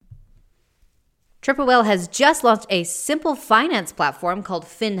Triple Whale has just launched a simple finance platform called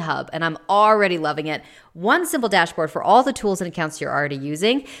FinHub, and I'm already loving it. One simple dashboard for all the tools and accounts you're already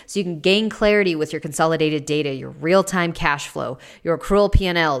using, so you can gain clarity with your consolidated data, your real-time cash flow, your accrual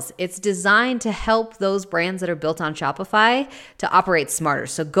P&Ls. It's designed to help those brands that are built on Shopify to operate smarter.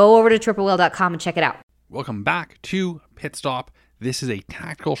 So go over to triplewhale.com and check it out. Welcome back to Pit Stop. This is a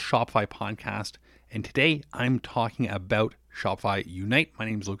tactical Shopify podcast, and today I'm talking about Shopify Unite. My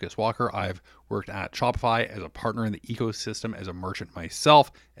name is Lucas Walker. I've worked at Shopify as a partner in the ecosystem, as a merchant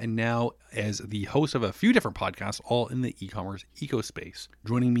myself, and now as the host of a few different podcasts, all in the e-commerce ecospace.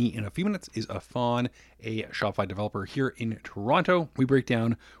 Joining me in a few minutes is Afan, a Shopify developer here in Toronto. We break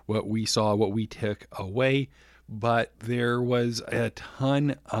down what we saw, what we took away, but there was a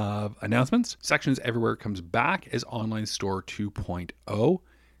ton of announcements. Sections Everywhere comes back as Online Store 2.0.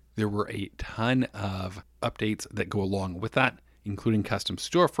 There were a ton of updates that go along with that, including custom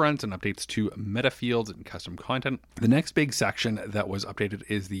storefronts and updates to meta fields and custom content. The next big section that was updated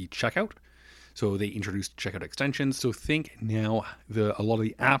is the checkout. So they introduced checkout extensions. So think now a lot of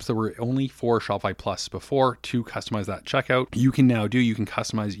the apps that were only for Shopify Plus before to customize that checkout, you can now do. You can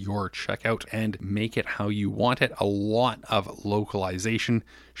customize your checkout and make it how you want it. A lot of localization.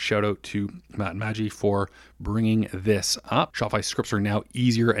 Shout out to Matt and Maggie for bringing this up. Shopify scripts are now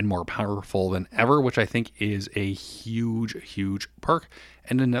easier and more powerful than ever, which I think is a huge, huge perk.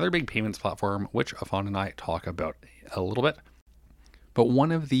 And another big payments platform, which Afan and I talk about a little bit. But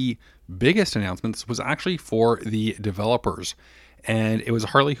one of the biggest announcements was actually for the developers. And it was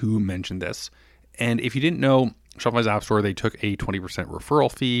Harley who mentioned this. And if you didn't know, Shopify's App Store, they took a 20%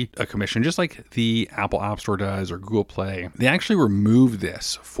 referral fee, a commission, just like the Apple App Store does or Google Play. They actually removed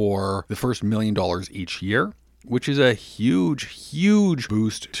this for the first $1 million each year, which is a huge, huge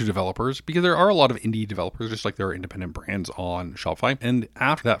boost to developers because there are a lot of indie developers, just like there are independent brands on Shopify. And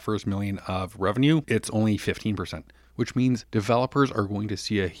after that first $1 million of revenue, it's only 15%. Which means developers are going to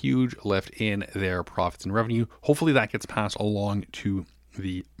see a huge lift in their profits and revenue. Hopefully that gets passed along to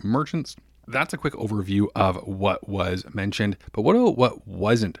the merchants. That's a quick overview of what was mentioned. But what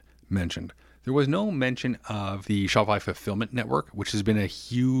wasn't mentioned? There was no mention of the Shopify Fulfillment Network, which has been a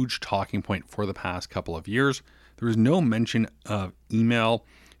huge talking point for the past couple of years. There was no mention of email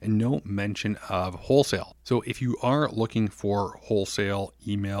and no mention of wholesale. So if you are looking for wholesale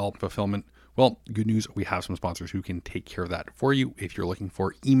email fulfillment, well, good news, we have some sponsors who can take care of that for you. If you're looking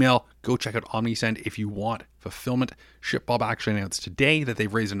for email, go check out OmniSend. If you want fulfillment, ShipBob actually announced today that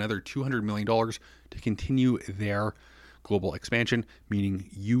they've raised another $200 million to continue their global expansion, meaning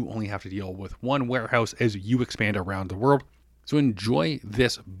you only have to deal with one warehouse as you expand around the world. So enjoy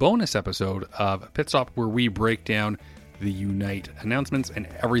this bonus episode of Pit Stop where we break down the Unite announcements and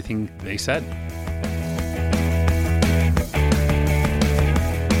everything they said.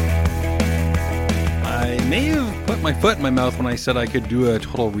 I may have put my foot in my mouth when I said I could do a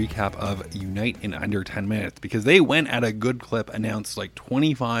total recap of Unite in under 10 minutes because they went at a good clip, announced like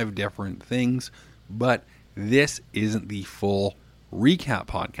 25 different things, but this isn't the full recap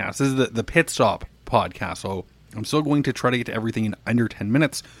podcast. This is the Pit Stop podcast, so I'm still going to try to get to everything in under 10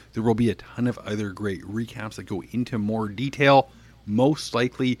 minutes. There will be a ton of other great recaps that go into more detail, most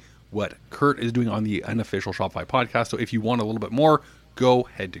likely what Kurt is doing on the unofficial Shopify podcast. So if you want a little bit more, go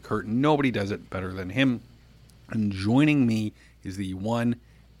head to Kurt. Nobody does it better than him. And joining me is the one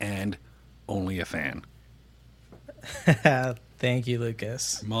and only Afan. Thank you,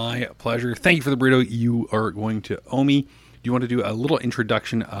 Lucas. My pleasure. Thank you for the burrito. You are going to owe me. Do you want to do a little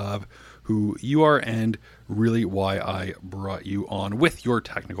introduction of who you are and really why I brought you on with your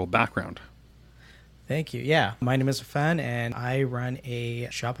technical background? Thank you. Yeah, my name is Afan, and I run a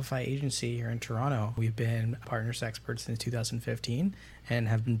Shopify agency here in Toronto. We've been partners experts since 2015 and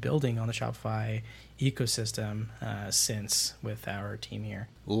have been building on the Shopify ecosystem since with our team here.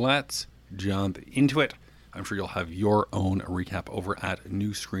 Let's jump into it. I'm sure you'll have your own recap over at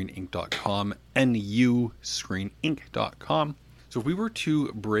newscreeninc.com, nuscreeninc.com. So if we were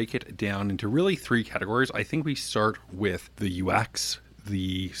to break it down into really three categories, I think we start with the UX,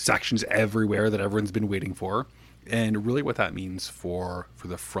 the sections everywhere that everyone's been waiting for, and really what that means for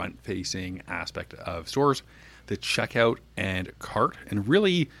the front-facing aspect of stores, the checkout and cart, and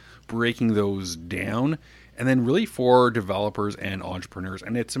really breaking those down, and then really for developers and entrepreneurs.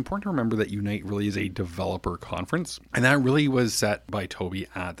 And it's important to remember that Unite really is a developer conference, and that really was set by Toby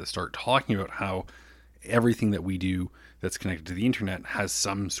at the start, talking about how everything that we do that's connected to the internet has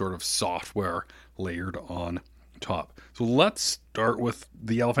some sort of software layered on top. So let's start with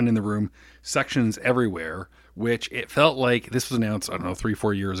the elephant in the room, sections everywhere, which it felt like this was announced,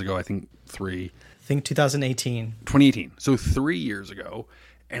 3-4 years ago. I think 2018. 2018. So 3 years ago.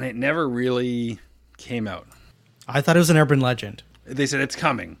 And it never really came out. I thought it was an urban legend. They said it's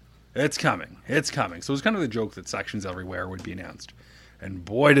coming. It's coming. It's coming. So it was kind of the joke that Sections Everywhere would be announced. And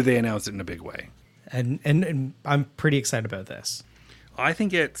boy, did they announce it in a big way. And I'm pretty excited about this. I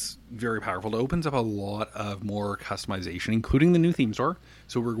think it's very powerful. It opens up a lot of more customization, including the new theme store.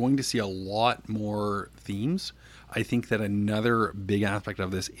 So we're going to see a lot more themes. I think that another big aspect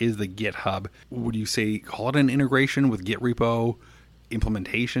of this is the GitHub. Would you say, call it an integration with Git repo,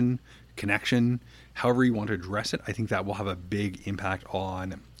 implementation, connection, however you want to address it? I think that will have a big impact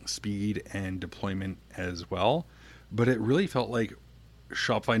on speed and deployment as well. But it really felt like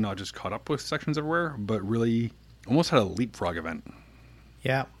Shopify not just caught up with Sections Everywhere, but really almost had a leapfrog event.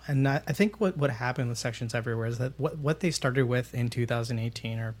 Yeah, and I think what happened with Sections Everywhere is that what they started with in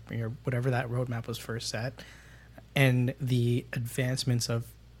 2018 or whatever that roadmap was first set, and the advancements of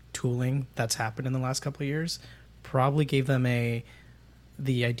tooling that's happened in the last couple of years probably gave them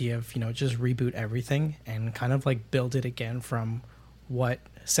the idea of, just reboot everything and kind of like build it again from what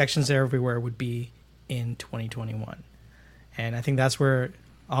Sections Everywhere would be in 2021. And I think that's where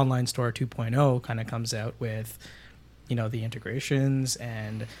Online Store 2.0 kind of comes out with, the integrations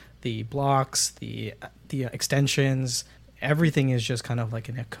and the blocks, the extensions. Everything is just kind of like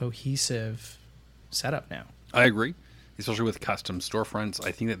in a cohesive setup now. I agree, especially with custom storefronts.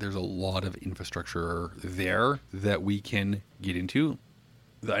 I think that there's a lot of infrastructure there that we can get into.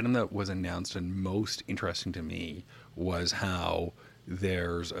 The item that was announced and most interesting to me was how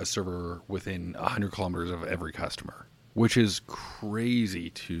there's a server within 100 kilometers of every customer, which is crazy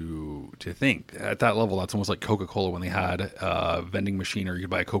to think. At that level, that's almost like Coca-Cola when they had a vending machine or you could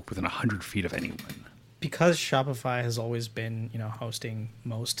buy a Coke within 100 feet of anyone. Because Shopify has always been, hosting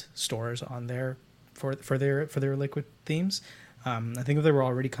most stores on there for their liquid themes, I think they were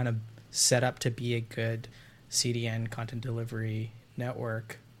already kind of set up to be a good CDN content delivery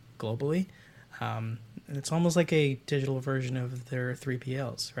network globally. It's almost like a digital version of their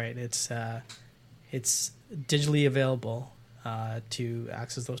 3PLs, right? It's digitally available to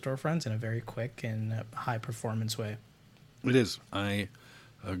access those storefronts in a very quick and high performance way. It is. I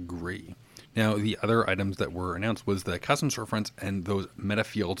agree. Now, the other items that were announced was the custom storefronts and those meta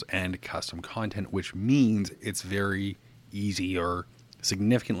fields and custom content, which means it's very easy or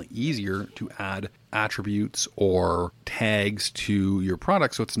significantly easier to add attributes or tags to your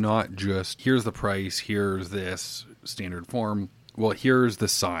product. So it's not just here's the price, here's this standard form. Well, here's the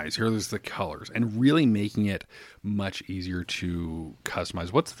size, here's the colors, and really making it much easier to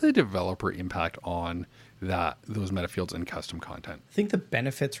customize. What's the developer impact on those meta fields and custom content? I think the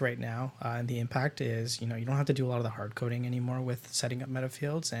benefits right now and the impact is, you don't have to do a lot of the hard coding anymore with setting up meta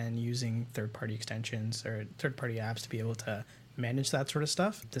fields and using third-party extensions or third-party apps to be able to manage that sort of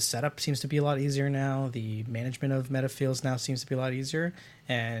stuff. The setup seems to be a lot easier now. The management of meta fields now seems to be a lot easier.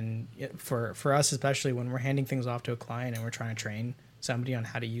 And for us, especially when we're handing things off to a client and we're trying to train somebody on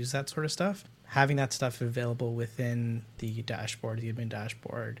how to use that sort of stuff, having that stuff available within the dashboard, the admin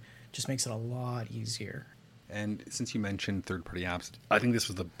dashboard, just makes it a lot easier. And since you mentioned third-party apps, I think this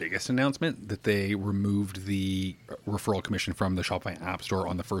was the biggest announcement, that they removed the referral commission from the Shopify App Store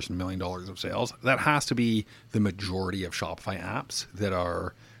on the first $1 million of sales. That has to be the majority of Shopify apps that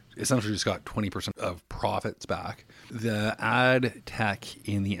are essentially just got 20% of profits back. The ad tech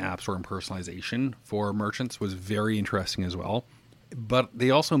in the App Store and personalization for merchants was very interesting as well. But they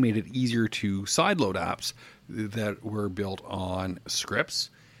also made it easier to sideload apps that were built on scripts.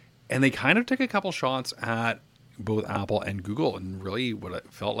 And they kind of took a couple shots at both Apple and Google and really what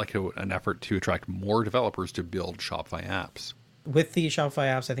it felt like an effort to attract more developers to build Shopify apps. With the Shopify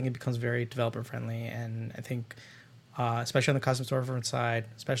apps, I think it becomes very developer friendly. And I think, especially on the custom storefront side,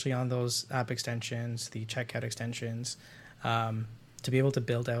 especially on those app extensions, the checkout extensions, to be able to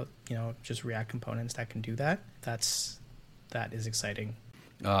build out, just React components that can do that, that is exciting.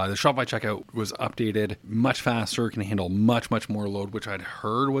 The Shopify checkout was updated much faster, can handle much more load, which I'd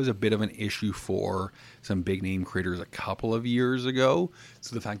heard was a bit of an issue for some big name creators a couple of years ago.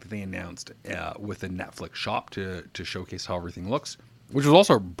 So the fact that they announced with the Netflix shop to showcase how everything looks, which was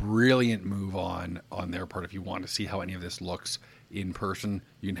also a brilliant move on their part. If you want to see how any of this looks in person,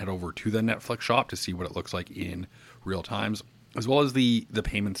 you can head over to the Netflix shop to see what it looks like in real times, as well as the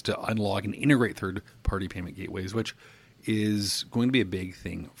payments to unlock and integrate third-party payment gateways, which is going to be a big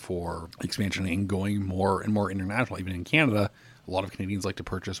thing for expansion and going more and more international. Even in Canada, a lot of Canadians like to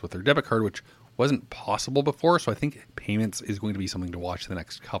purchase with their debit card, which wasn't possible before. So I think payments is going to be something to watch the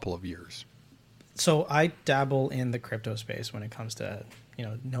next couple of years. So I dabble in the crypto space when it comes to,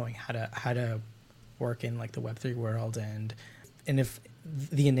 knowing how to work in like the Web3 world. And if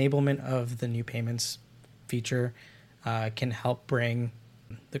the enablement of the new payments feature can help bring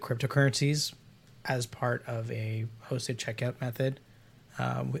the cryptocurrencies as part of a hosted checkout method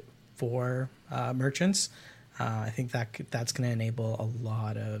for merchants. I think that's going to enable a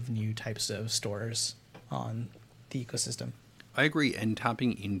lot of new types of stores on the ecosystem. I agree. And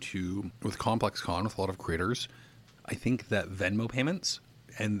tapping into, with ComplexCon, with a lot of creators, I think that Venmo payments,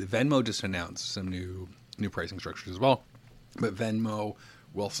 and Venmo just announced some new pricing structures as well. But Venmo,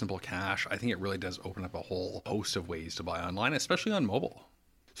 Wealthsimple Cash, I think it really does open up a whole host of ways to buy online, especially on mobile.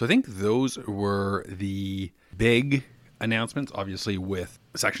 So I think those were the big announcements, obviously with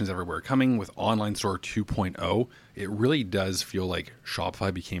Sections Everywhere coming, with Online Store 2.0. It really does feel like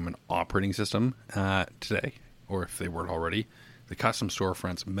Shopify became an operating system today, or if they weren't already. The custom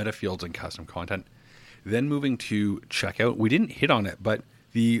storefronts, meta fields, and custom content. Then moving to checkout, we didn't hit on it, but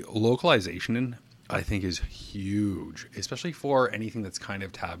the localization I think is huge, especially for anything that's kind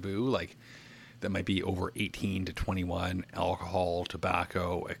of taboo, like that might be over 18 to 21, alcohol,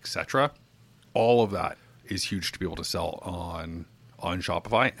 tobacco, etc. All of that is huge to be able to sell on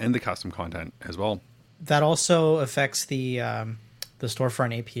Shopify, and the custom content as well. That also affects the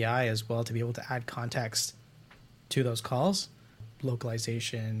storefront API as well, to be able to add context to those calls,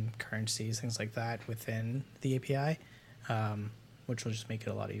 localization, currencies, things like that within the API, which will just make it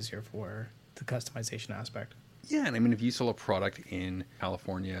a lot easier for the customization aspect. Yeah, and I mean, if you sell a product in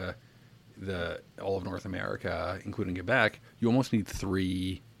California, all of North America, including Quebec, you almost need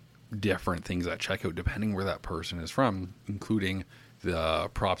 3 different things at checkout, depending where that person is from, including the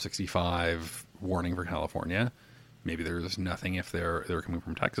Prop 65 warning for California. Maybe there's nothing if they're coming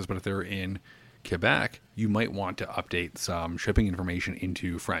from Texas, but if they're in Quebec, you might want to update some shipping information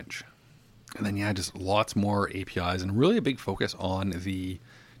into French. And then, yeah, just lots more APIs, and really a big focus on the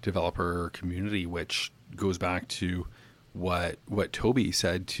developer community, which goes back to what Toby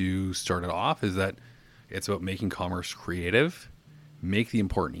said to start it off, is that it's about making commerce creative, make the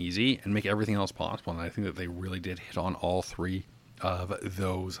important easy, and make everything else possible. And I think that they really did hit on all 3 of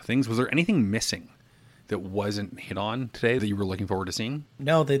those things. Was there anything missing that wasn't hit on today that you were looking forward to seeing?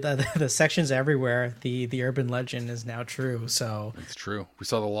 No, the sections everywhere. The urban legend is now true. So it's true. We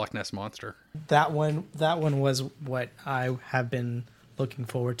saw the Loch Ness Monster. That one was what I have been looking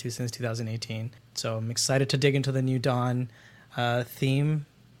forward to since 2018. So I'm excited to dig into the new Dawn theme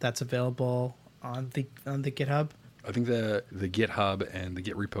that's available on the GitHub. I think the GitHub and the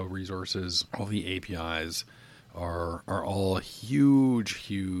Git repo resources, all the APIs are all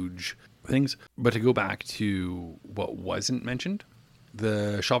huge things. But to go back to what wasn't mentioned,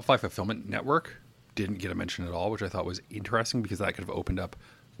 the Shopify Fulfillment Network didn't get a mention at all, which I thought was interesting, because that could have opened up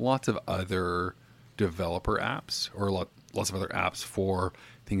lots of other developer apps, or lots of other apps for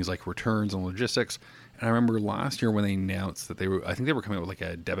things like returns and logistics. And I remember last year when they announced that I think they were coming out with like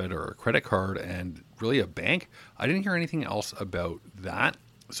a debit or a credit card and really a bank. I didn't hear anything else about that.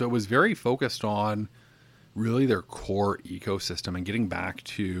 So it was very focused on really their core ecosystem and getting back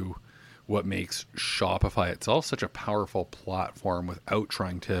to what makes Shopify itself such a powerful platform without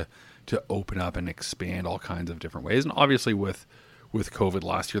trying to open up and expand all kinds of different ways. And obviously with COVID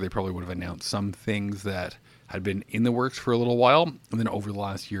last year, they probably would have announced some things that had been in the works for a little while. And then over the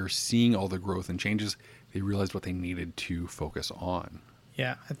last year, seeing all the growth and changes, they realized what they needed to focus on.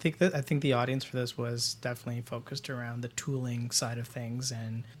 Yeah, I think the audience for this was definitely focused around the tooling side of things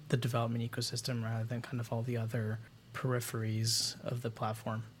and the development ecosystem, rather than kind of all the other peripheries of the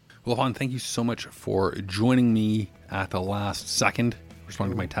platform. Well, Yvonne, thank you so much for joining me at the last second,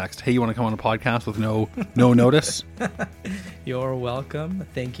 responding to my text. Hey, you want to come on a podcast with no notice? You're welcome.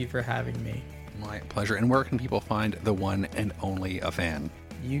 Thank you for having me. My pleasure. And where can people find the one and only Afan?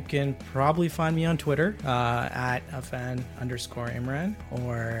 You can probably find me on Twitter at Afan_Imran,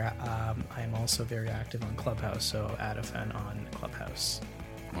 or I'm also very active on Clubhouse, so at Afan on Clubhouse.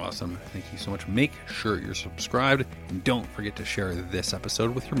 Awesome. Thank you so much. Make sure you're subscribed, and don't forget to share this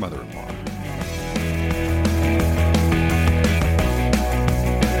episode with your mother-in-law.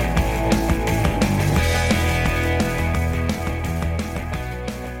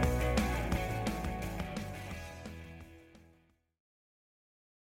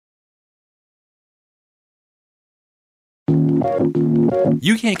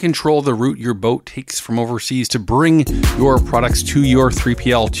 You can't control the route your boat takes from overseas to bring your products to your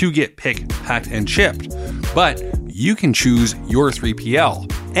 3PL to get picked, packed, and shipped. But you can choose your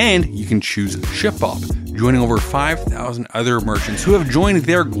 3PL, and you can choose ShipBob, joining over 5,000 other merchants who have joined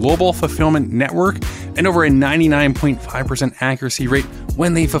their global fulfillment network and over a 99.5% accuracy rate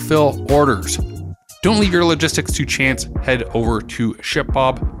when they fulfill orders. Don't leave your logistics to chance. Head over to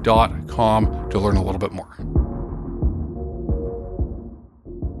shipbob.com to learn a little bit more.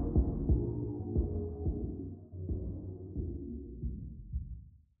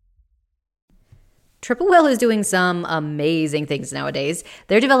 Triple Whale is doing some amazing things nowadays.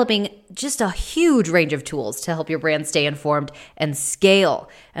 They're developing just a huge range of tools to help your brand stay informed and scale.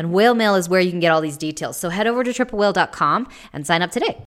 And Whale Mail is where you can get all these details. So head over to triplewhale.com and sign up today.